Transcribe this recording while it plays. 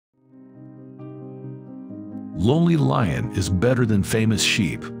Lonely lion is better than famous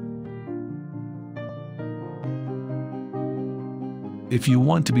sheep. If you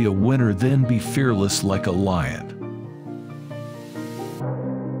want to be a winner, then be fearless like a lion.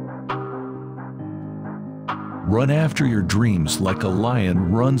 Run after your dreams like a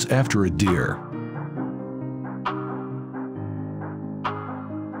lion runs after a deer.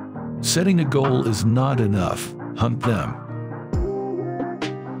 Setting a goal is not enough. Hunt them.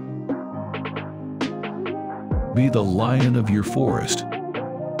 Be the lion of your forest.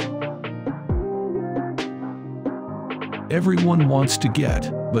 Everyone wants to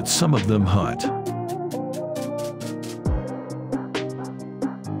get, but some of them hunt.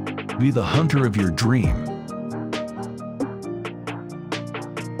 Be the hunter of your dream.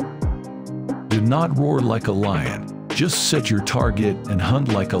 Do not roar like a lion. Just set your target and hunt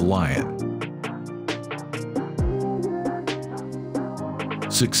like a lion.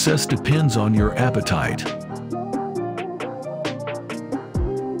 Success depends on your appetite.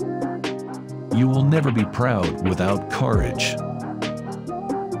 You will never be proud without courage.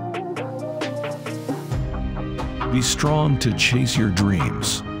 Be strong to chase your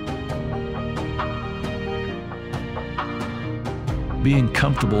dreams. Being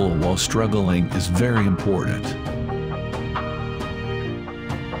comfortable while struggling is very important.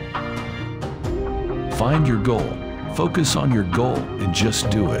 Find your goal, focus on your goal, and just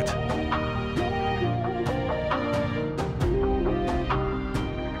do it.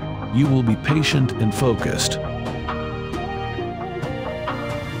 You will be patient and focused.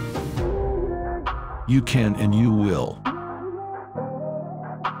 You can and you will.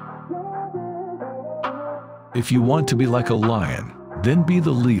 If you want to be like a lion, then be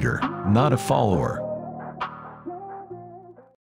the leader, not a follower.